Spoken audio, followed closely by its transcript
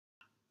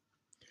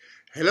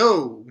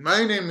Hello,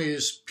 my name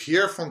is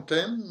Pierre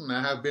Fontaine.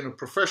 I have been a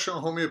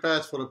professional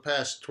homeopath for the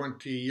past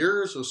 20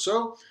 years or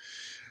so,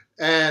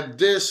 and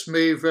this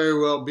may very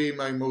well be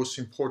my most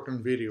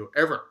important video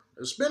ever.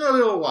 It's been a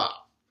little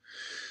while.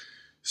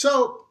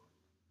 So,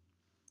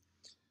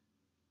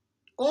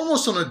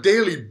 almost on a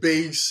daily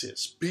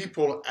basis,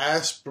 people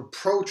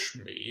approach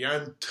me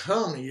and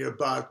tell me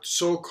about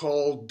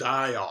so-called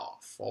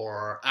die-off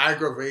or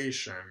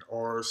aggravation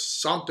or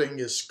something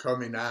is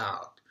coming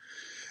out.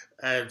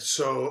 And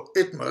so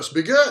it must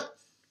be good.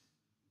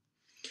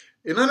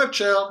 In a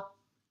nutshell,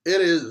 it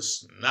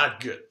is not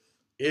good.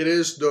 It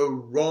is the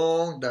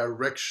wrong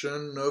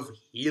direction of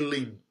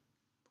healing.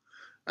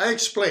 I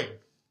explain.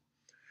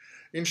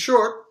 In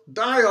short,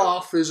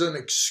 die-off is an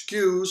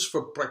excuse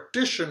for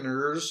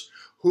practitioners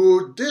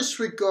who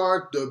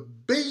disregard the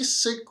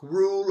basic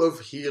rule of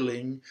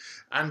healing,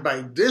 and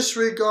by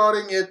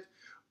disregarding it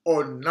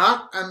or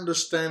not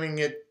understanding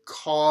it,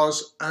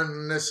 cause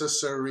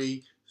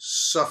unnecessary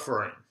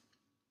suffering.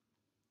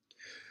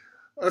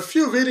 A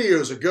few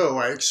videos ago,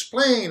 I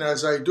explained,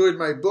 as I do in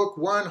my book,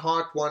 One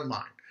Heart, One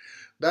Mind,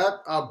 that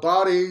our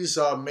bodies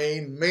are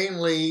made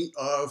mainly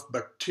of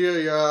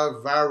bacteria,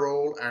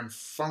 viral, and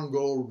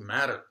fungal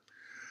matter.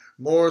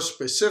 More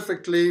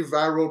specifically,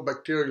 viral,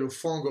 bacterial,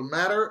 fungal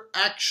matter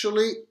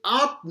actually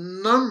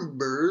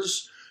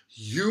outnumbers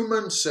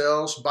human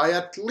cells by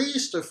at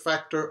least a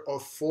factor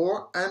of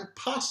 4 and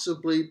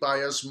possibly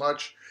by as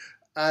much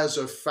as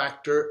a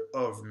factor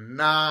of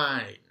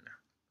 9.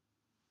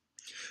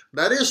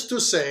 That is to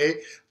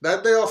say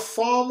that there are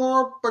far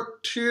more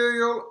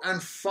bacterial and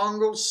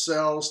fungal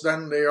cells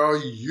than there are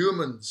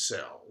human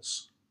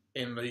cells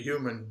in the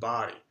human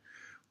body.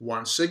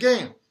 Once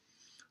again,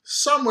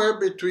 somewhere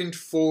between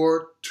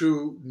 4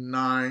 to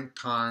 9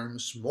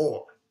 times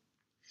more.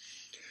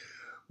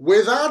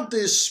 Without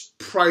this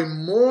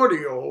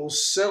primordial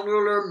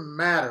cellular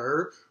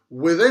matter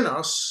within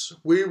us,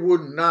 we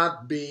would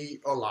not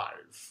be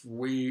alive.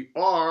 We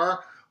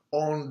are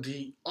on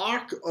the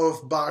arc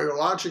of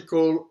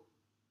biological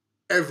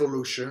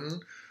evolution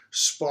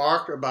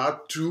sparked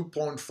about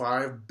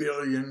 2.5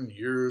 billion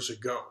years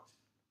ago.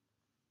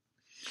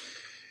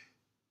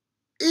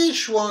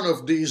 Each one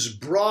of these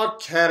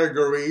broad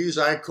categories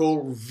I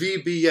call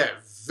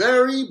VBF,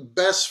 very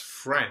best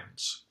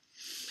friends,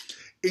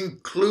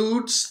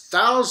 includes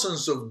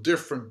thousands of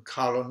different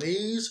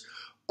colonies,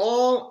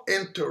 all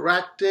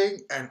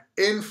interacting and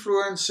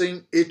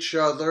influencing each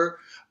other,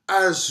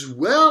 as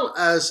well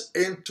as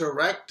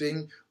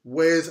interacting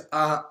with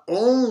our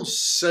own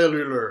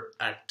cellular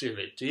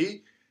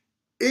activity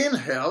in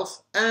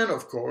health and,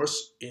 of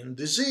course, in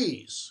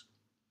disease.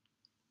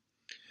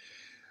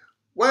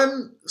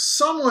 When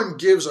someone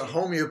gives a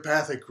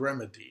homeopathic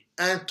remedy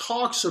and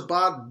talks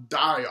about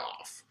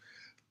die-off,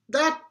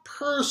 that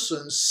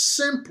person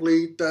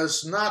simply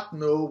does not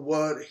know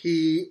what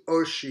he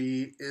or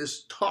she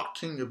is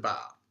talking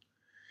about.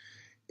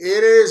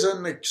 It is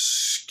an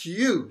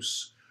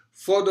excuse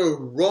for the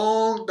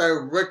wrong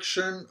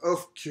direction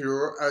of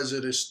cure, as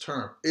it is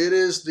termed. It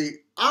is the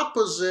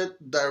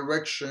opposite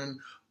direction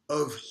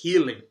of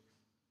healing.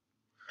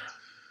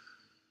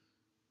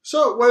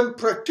 So when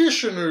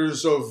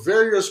practitioners of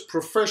various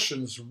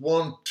professions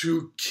want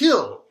to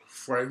kill,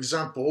 for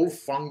example,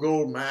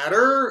 fungal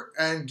matter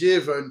and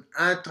give an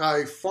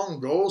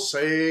antifungal,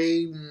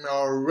 say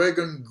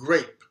Oregon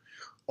grape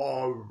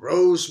or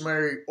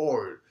rosemary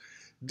oil,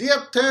 the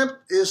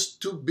attempt is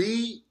to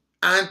be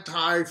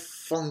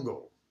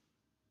antifungal.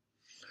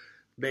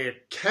 There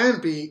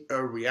can be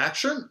a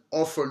reaction,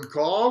 often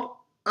called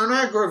an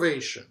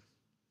aggravation.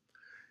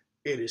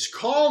 It is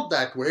called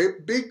that way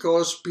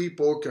because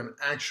people can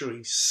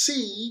actually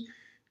see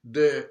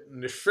the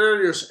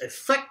nefarious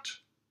effect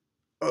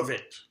of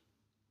it.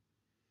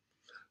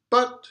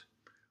 But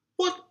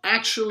what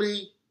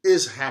actually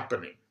is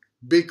happening?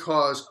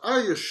 Because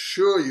I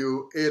assure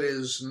you it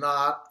is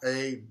not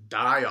a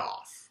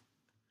die-off.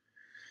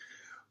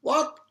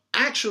 What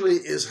actually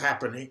is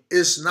happening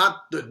is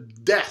not the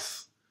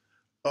death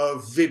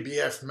of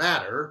VBF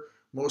matter,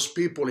 most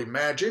people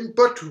imagine,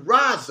 but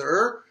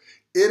rather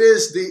it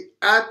is the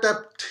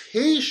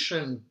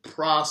adaptation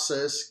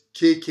process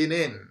kicking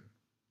in.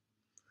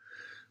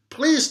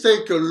 Please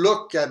take a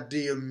look at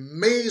the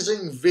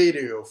amazing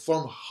video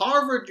from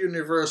Harvard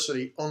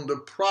University on the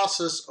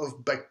process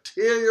of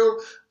bacterial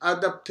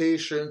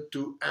adaptation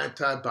to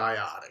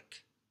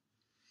antibiotic.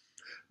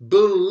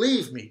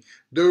 Believe me,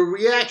 the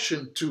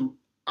reaction to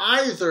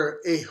either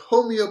a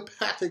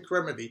homeopathic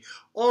remedy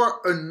or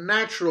a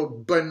natural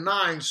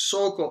benign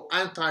so-called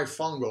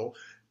antifungal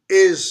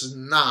is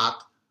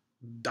not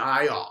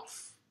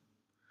die-off.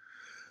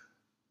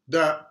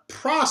 The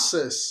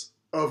process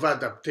of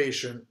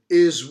adaptation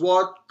is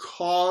what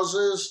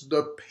causes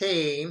the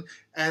pain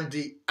and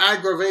the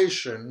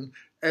aggravation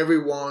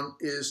everyone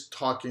is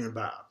talking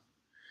about.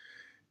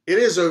 It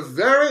is a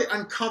very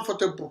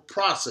uncomfortable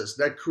process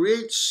that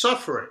creates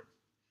suffering.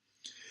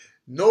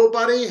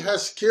 Nobody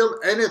has killed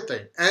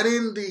anything, and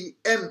in the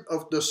end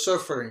of the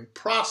suffering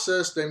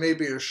process, there may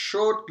be a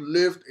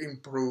short-lived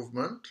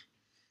improvement,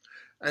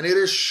 And it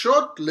is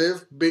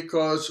short-lived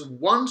because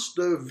once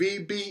the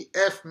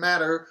VBF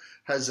matter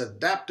has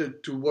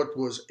adapted to what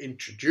was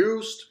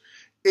introduced,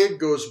 it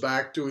goes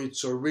back to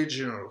its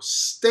original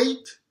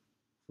state,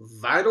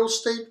 vital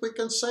state we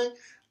can say,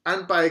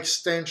 and by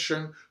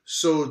extension,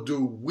 so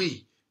do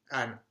we.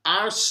 And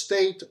our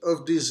state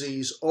of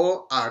disease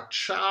or our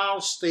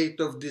child's state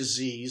of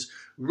disease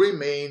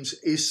remains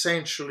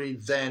essentially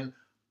then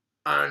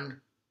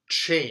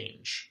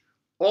unchanged.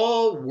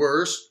 Or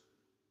worst.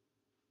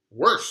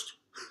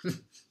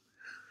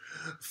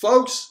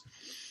 Folks,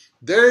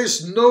 there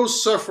is no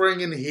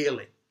suffering in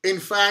healing. In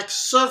fact,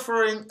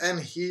 suffering and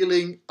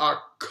healing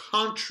are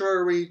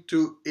contrary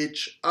to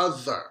each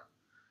other.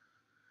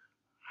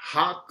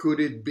 How could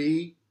it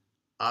be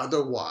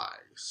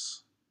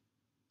otherwise?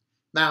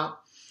 Now,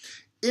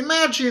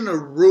 imagine a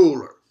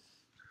ruler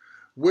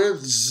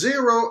with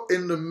 0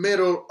 in the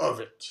middle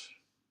of it.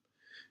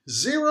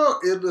 0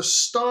 is the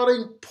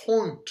starting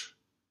point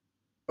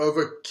of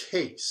a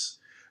case.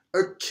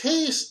 A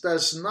case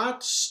does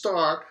not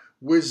start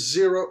with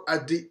 0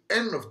 at the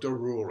end of the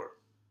ruler.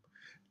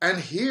 And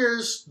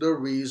here's the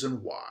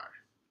reason why.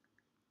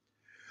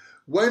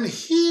 When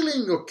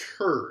healing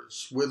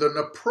occurs with an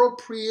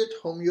appropriate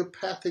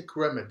homeopathic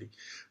remedy,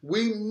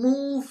 we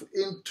move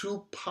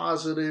into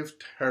positive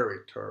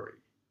territory.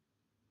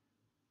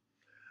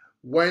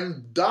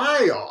 When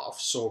die-off,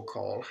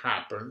 so-called,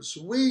 happens,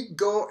 we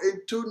go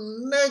into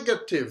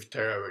negative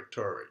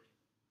territory.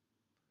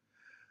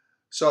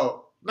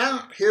 So,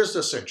 now here's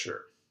the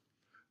censure.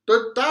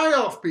 The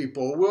die-off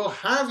people will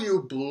have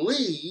you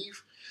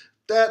believe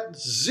that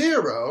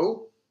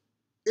 0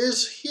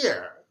 is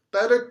here,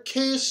 that a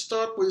case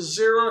starts with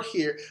 0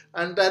 here,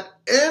 and that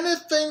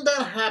anything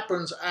that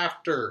happens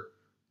after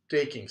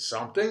taking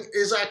something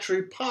is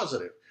actually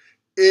positive.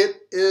 It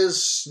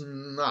is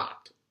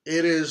not.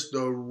 It is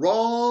the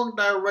wrong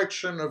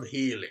direction of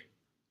healing.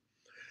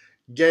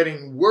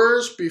 Getting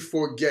worse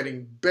before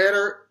getting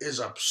better is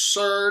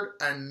absurd,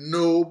 and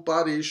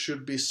nobody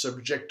should be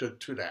subjected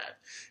to that.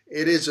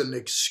 It is an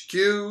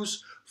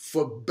excuse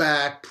for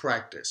bad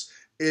practice.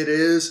 It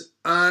is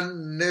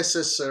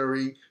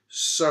unnecessary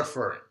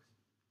suffering.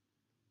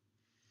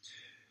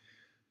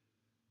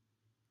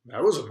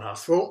 That was a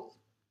mouthful.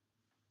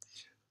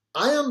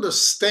 I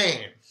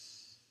understand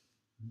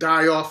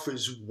die-off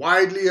is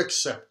widely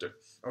accepted,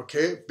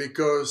 okay,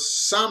 because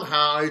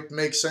somehow it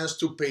makes sense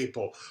to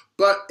people.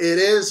 But it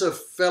is a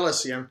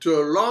fallacy, and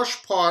to a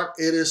large part,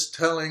 it is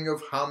telling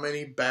of how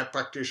many bad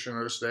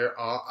practitioners there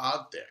are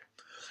out there.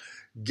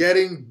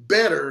 Getting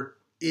better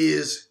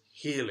is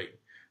healing.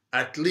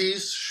 At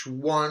least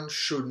one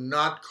should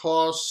not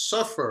cause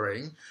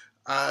suffering,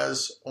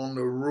 as on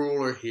the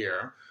ruler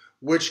here,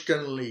 which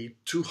can lead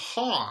to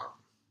harm.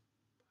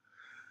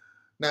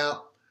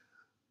 Now,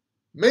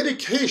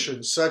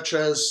 medications such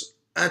as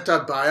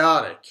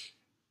antibiotic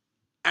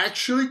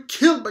actually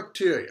kill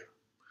bacteria,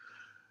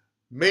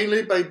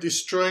 mainly by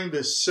destroying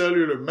the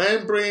cellular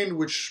membrane,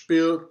 which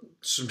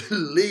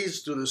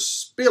leads to the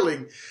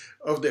spilling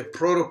of the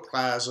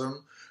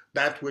protoplasm,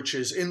 that which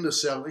is in the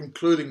cell,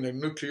 including the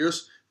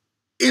nucleus,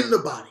 in the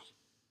body.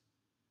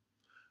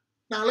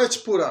 Now let's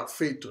put our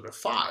feet to the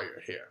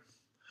fire here.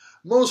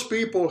 Most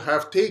people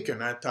have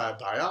taken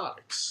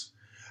antibiotics.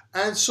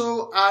 And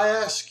so I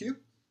ask you,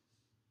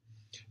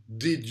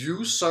 did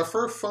you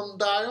suffer from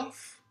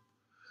die-off?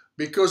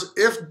 Because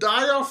if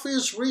die-off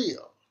is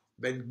real,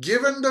 then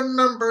given the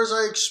numbers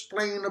I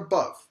explained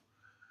above,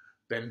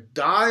 then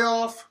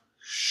die-off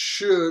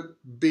should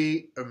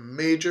be a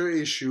major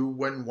issue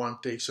when one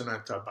takes an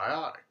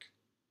antibiotic.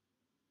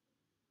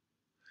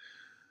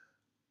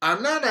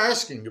 I'm not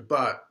asking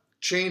about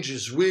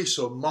changes weeks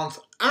or months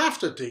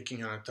after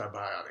taking an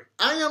antibiotic.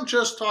 I am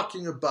just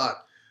talking about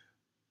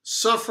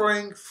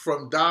suffering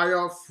from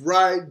die-off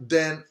right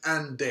then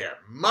and there,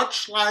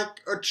 much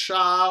like a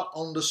child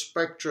on the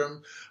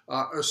spectrum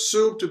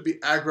assumed to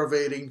be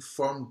aggravating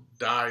from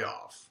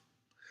die-off.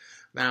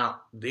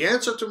 Now, the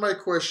answer to my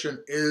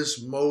question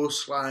is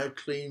most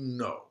likely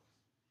no.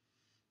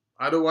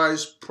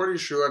 Otherwise, pretty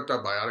sure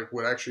antibiotic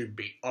would actually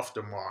be off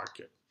the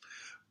market.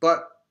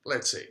 But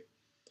let's see.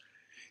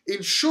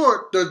 In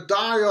short, the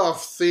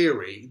die-off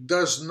theory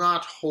does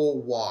not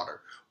hold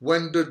water.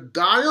 When the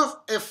die-off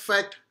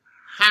effect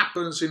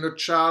happens in a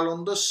child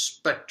on the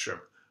spectrum,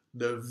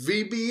 the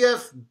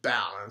VBF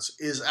balance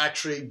is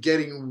actually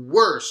getting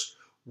worse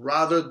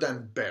rather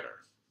than better.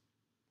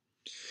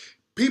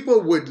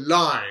 People with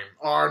Lyme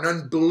are an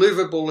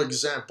unbelievable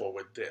example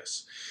with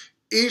this.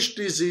 Each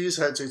disease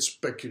has its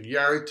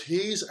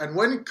peculiarities, and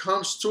when it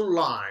comes to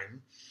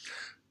Lyme,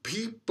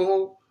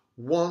 people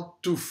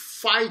want to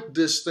fight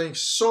this thing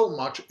so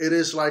much, it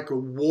is like a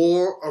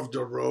war of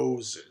the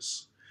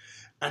roses.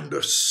 And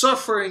the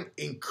suffering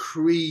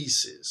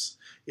increases.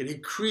 It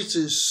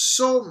increases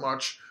so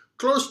much,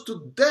 close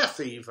to death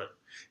even.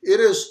 It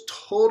is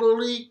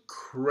totally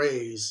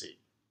crazy.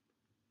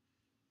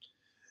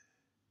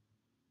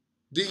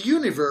 The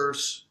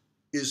universe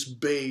is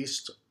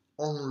based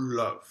on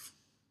love.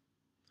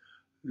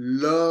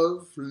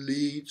 Love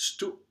leads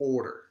to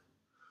order.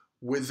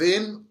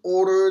 Within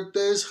order,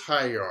 there's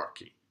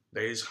hierarchy.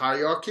 There is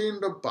hierarchy in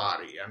the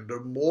body, and the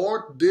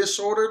more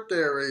disorder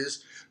there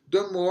is,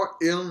 the more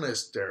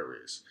illness there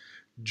is.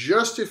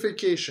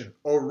 Justification,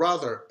 or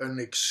rather an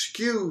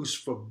excuse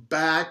for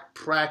bad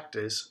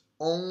practice,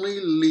 only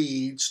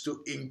leads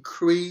to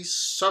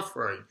increased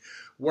suffering,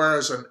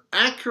 whereas an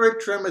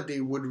accurate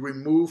remedy would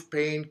remove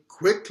pain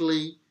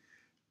quickly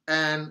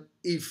and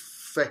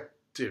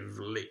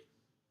effectively.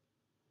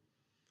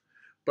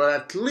 But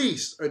at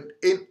least an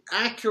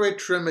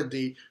inaccurate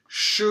remedy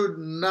should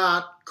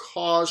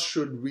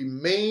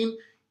remain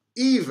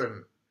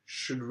even,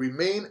 should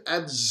remain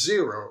at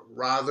zero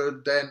rather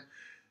than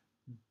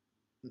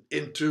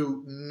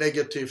into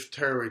negative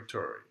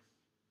territory.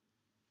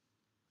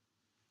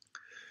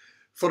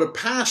 For the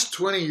past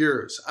 20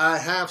 years, I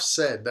have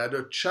said that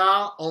a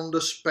child on the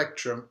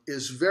spectrum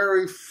is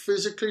very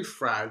physically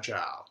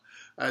fragile,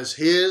 as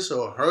his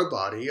or her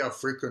body are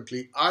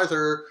frequently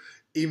either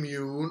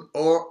immune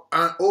or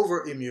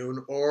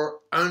overimmune or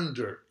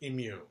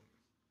underimmune.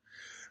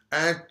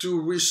 And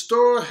to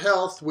restore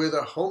health with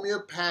a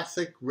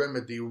homeopathic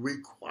remedy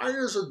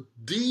requires a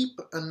deep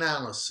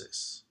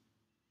analysis.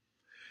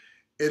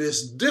 It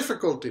is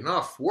difficult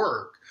enough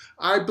work.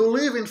 I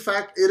believe, in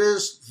fact, it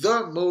is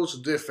the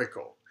most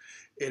difficult.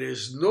 It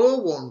is no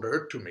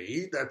wonder to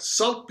me that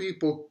some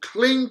people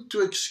cling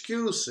to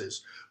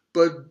excuses,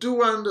 but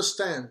do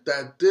understand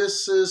that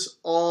this is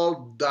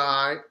all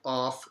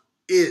die-off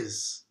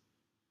is.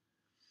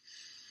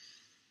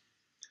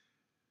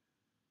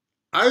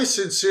 I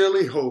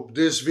sincerely hope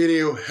this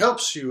video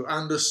helps you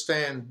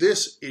understand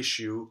this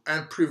issue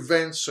and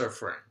prevent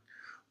suffering.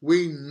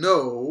 We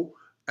know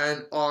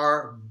and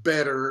are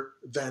better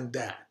than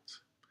that.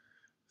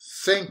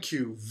 Thank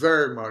you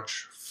very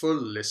much for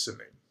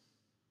listening.